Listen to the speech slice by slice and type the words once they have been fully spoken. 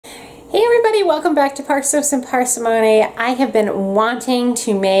welcome back to Parsnips and Parsimony. I have been wanting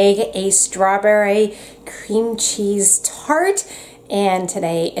to make a strawberry cream cheese tart, and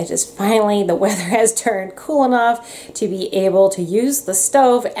today it is finally, the weather has turned cool enough to be able to use the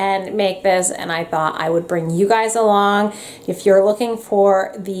stove and make this, and I thought I would bring you guys along. If you're looking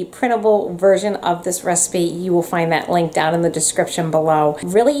for the printable version of this recipe, you will find that link down in the description below.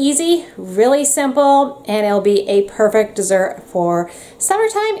 Really easy, really simple, and it'll be a perfect dessert for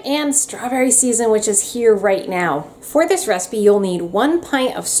summertime and strawberry season, which is here right now. For this recipe, you'll need 1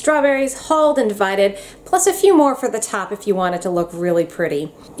 pint of strawberries, hulled and divided, plus a few more for the top if you want it to look really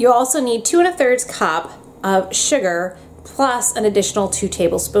pretty. You'll also need 2 1/3 cup of sugar, plus an additional 2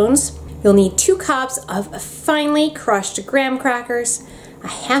 tablespoons. You'll need 2 cups of finely crushed graham crackers, a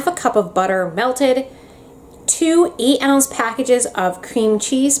 1/2 cup of butter melted, 2 8-ounce packages of cream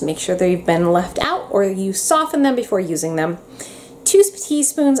cheese. Make sure they've been left out or you soften them before using them. 2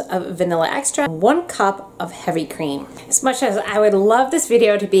 teaspoons of vanilla extract, 1 cup of heavy cream. As much as I would love this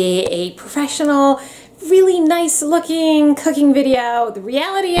video to be a professional, really nice looking cooking video, the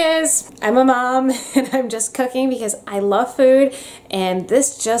reality is I'm a mom and I'm just cooking because I love food, and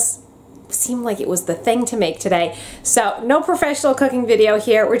this just seemed like it was the thing to make today. So no professional cooking video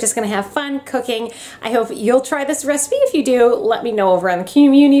here. We're just gonna have fun cooking. I hope you'll try this recipe. If you do, let me know over on the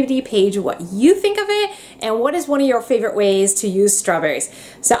community page what you think of it and what is one of your favorite ways to use strawberries.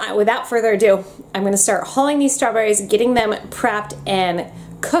 So without further ado, I'm gonna start hulling these strawberries, getting them prepped and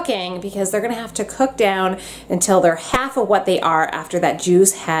cooking, because they're gonna have to cook down until they're half of what they are after that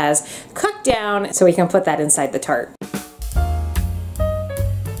juice has cooked down, so we can put that inside the tart.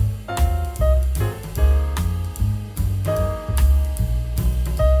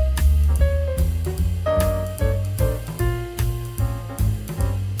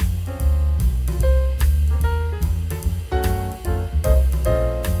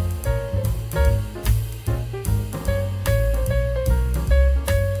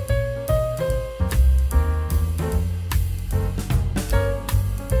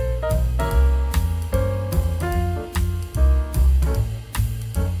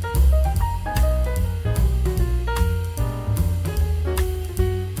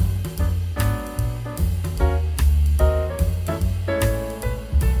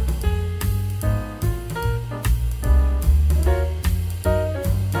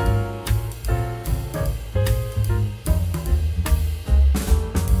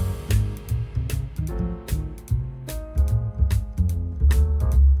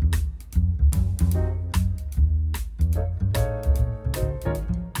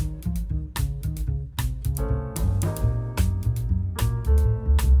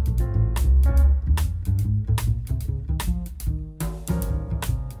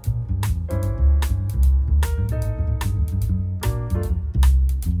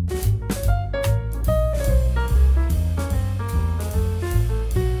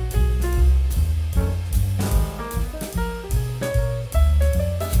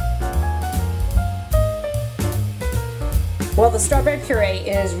 Well, the strawberry puree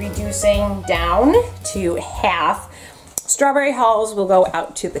is reducing down to half. Strawberry hulls will go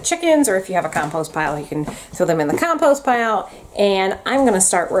out to the chickens, or if you have a compost pile, you can throw them in the compost pile. And I'm gonna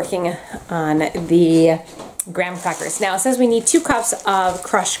start working on the graham crackers. Now, it says we need 2 cups of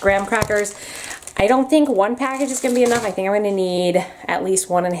crushed graham crackers. I don't think 1 package is gonna be enough. I think I'm gonna need at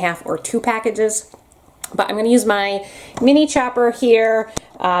least 1 1/2 or 2 packages. But I'm going to use my mini chopper here.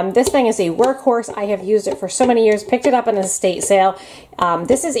 This thing is a workhorse. I have used it for so many years. Picked it up in an estate sale.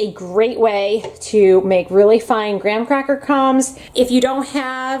 This is a great way to make really fine graham cracker crumbs. If you don't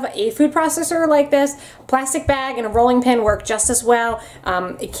have a food processor like this, plastic bag and a rolling pin work just as well.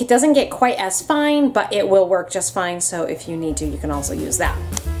 It doesn't get quite as fine, but it will work just fine. So if you need to, you can also use that.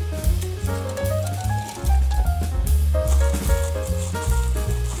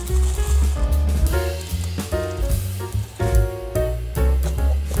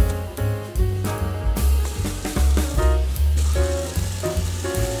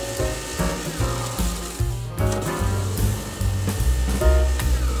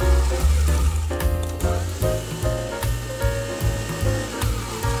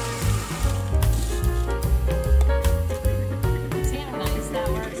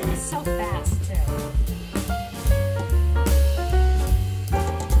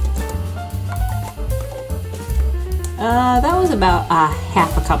 That was about a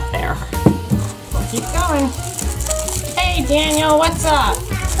 1/2 cup there. We'll keep going. Hey Daniel, what's up?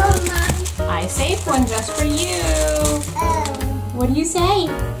 I saved one just for you. What do you say?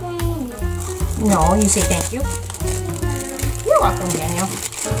 No, you say thank you. You're welcome, Daniel.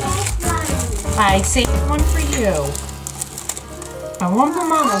 I saved one for you. And one for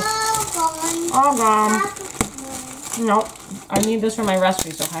Mama. Oh, God. Nope. I need this for my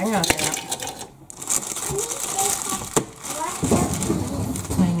recipe, so hang on to that.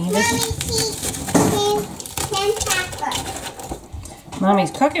 I need this.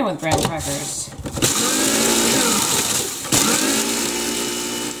 Mommy's cooking with graham crackers.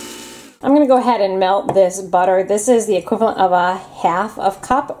 I'm going to go ahead and melt this butter. This is the equivalent of a half of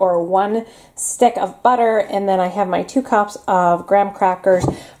cup or 1 stick of butter, and then I have my 2 cups of graham crackers.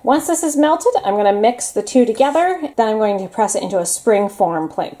 Once this is melted, I'm going to mix the 2 together. Then I'm going to press it into a spring form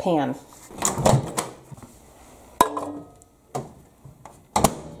pan.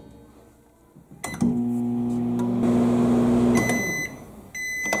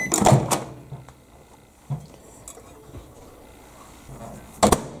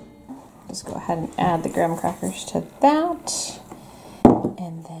 Just go ahead and add the graham crackers to that,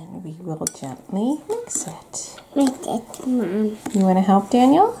 and then we will gently mix it. You want to help,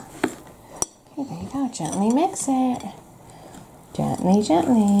 Daniel? Okay, there you go. Gently mix it. Gently,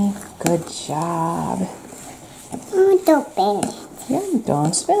 gently. Good job. Don't spill it. Yeah,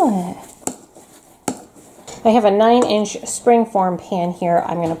 don't spill it. I have a 9-inch springform pan here.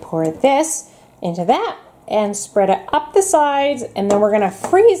 I'm going to pour this into that and spread it up the sides, and then we're going to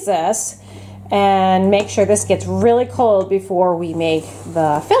freeze this and make sure this gets really cold before we make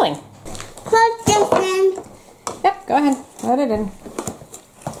the filling. Put this in. Yep, go ahead. Put it in.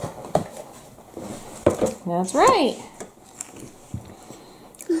 That's right.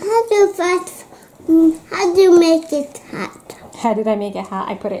 How do you make it hot? How did I make it hot?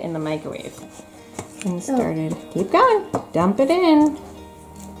 I put it in the microwave and started. Keep going. Dump it in.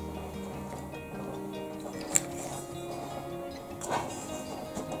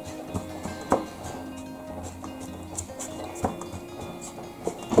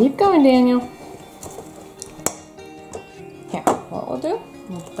 Keep going, Daniel. Here, what we'll do,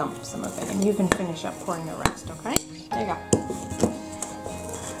 we'll dump some of it, and you can finish up pouring the rest, okay? There you go.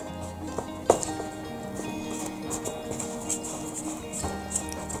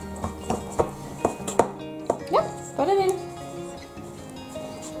 Yep, put it in.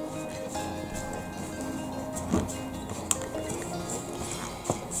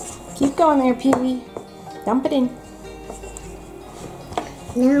 Keep going there, Pee-wee. Dump it in.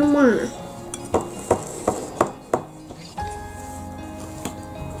 No more.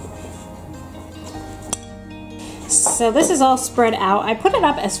 So this is all spread out. I put it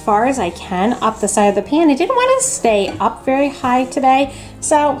up as far as I can up the side of the pan. I didn't want to stay up very high today,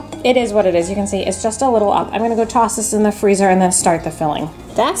 so it is what it is. You can see it's just a little up. I'm going to go toss this in the freezer and then start the filling.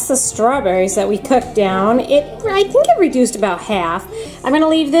 That's the strawberries that we cooked down. I think it reduced about half. I'm going to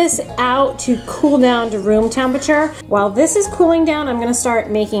leave this out to cool down to room temperature. While this is cooling down, I'm going to start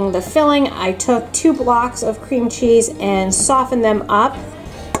making the filling. I took 2 blocks of cream cheese and softened them up.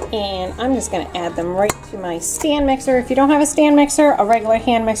 And I'm just going to add them right to my stand mixer. If you don't have a stand mixer, a regular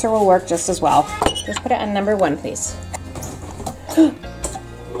hand mixer will work just as well. Just put it on number 1, please.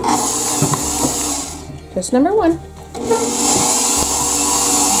 Just number 1.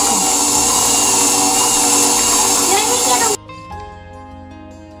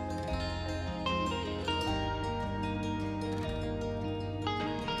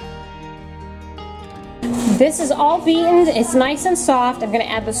 This is all beaten, it's nice and soft. I'm going to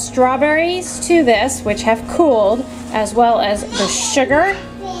add the strawberries to this, which have cooled, as well as the sugar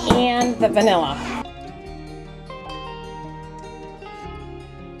and the vanilla.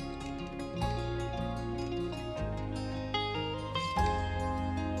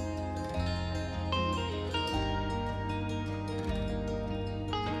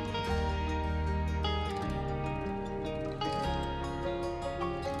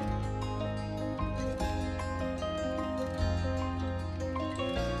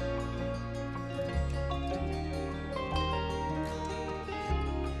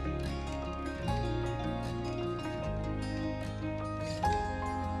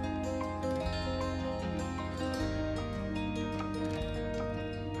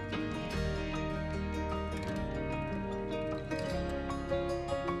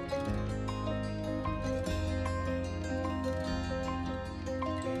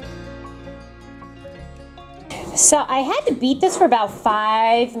 So I had to beat this for about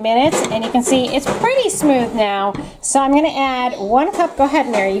 5 minutes, and you can see it's pretty smooth now. So I'm going to add 1 cup, go ahead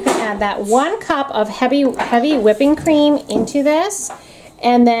Mary, you can add that 1 cup of heavy whipping cream into this.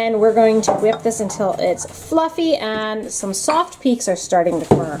 And then we're going to whip this until it's fluffy and some soft peaks are starting to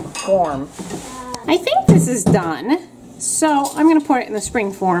form. I think this is done. So I'm going to pour it in the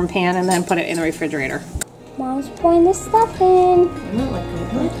spring form pan and then put it in the refrigerator. Mom's pouring the stuff in. Isn't that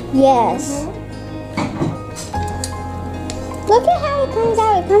like good? Yes. Look at how it comes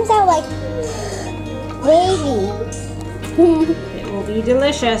out. It comes out like yummy. It will be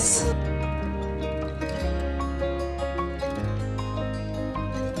delicious.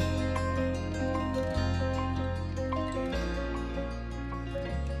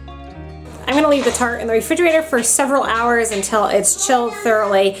 I'm gonna leave the tart in the refrigerator for several hours until it's chilled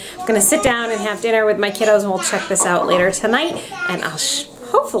thoroughly. I'm gonna sit down and have dinner with my kiddos and we'll check this out later tonight. And I'll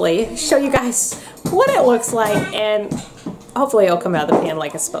hopefully show you guys what it looks like, and hopefully it'll come out of the pan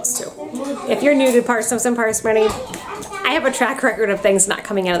like it's supposed to. If you're new to Parsnips and Parsimony, I have a track record of things not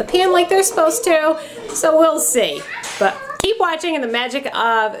coming out of the pan like they're supposed to, so we'll see. But keep watching, and the magic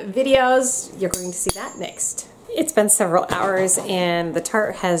of videos, you're going to see that next. It's been several hours and the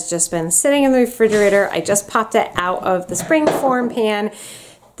tart has just been sitting in the refrigerator. I just popped it out of the spring form pan.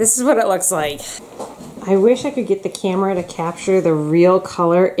 This is what it looks like. I wish I could get the camera to capture the real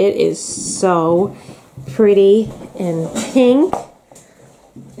color. It is so pretty and pink,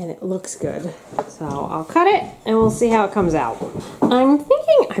 and it looks good. So I'll cut it and we'll see how it comes out. I'm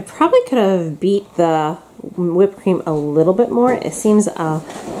thinking I probably could have beat the whipped cream a little bit more. It seems a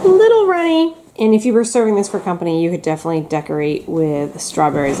little runny. And if you were serving this for company, you could definitely decorate with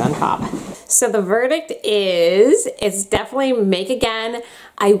strawberries on top. So the verdict is, it's definitely make again.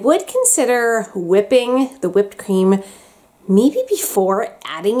 I would consider whipping the whipped cream maybe before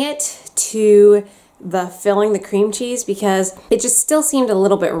adding it to the filling the cream cheese, because it just still seemed a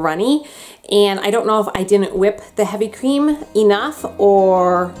little bit runny, and I don't know if I didn't whip the heavy cream enough,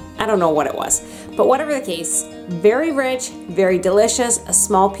 or I don't know what it was. But whatever the case, very rich, very delicious. A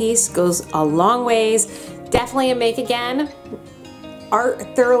small piece goes a long ways. Definitely a make again.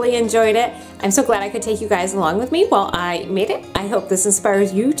 Art thoroughly enjoyed it. I'm so glad I could take you guys along with me while I made it. I hope this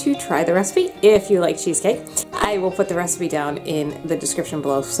inspires you to try the recipe if you like cheesecake. I will put the recipe down in the description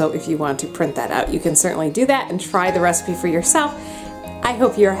below, so if you want to print that out, you can certainly do that and try the recipe for yourself. I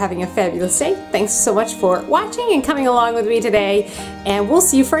hope you're having a fabulous day. Thanks so much for watching and coming along with me today, and we'll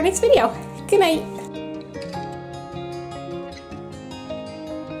see you for our next video. Good night.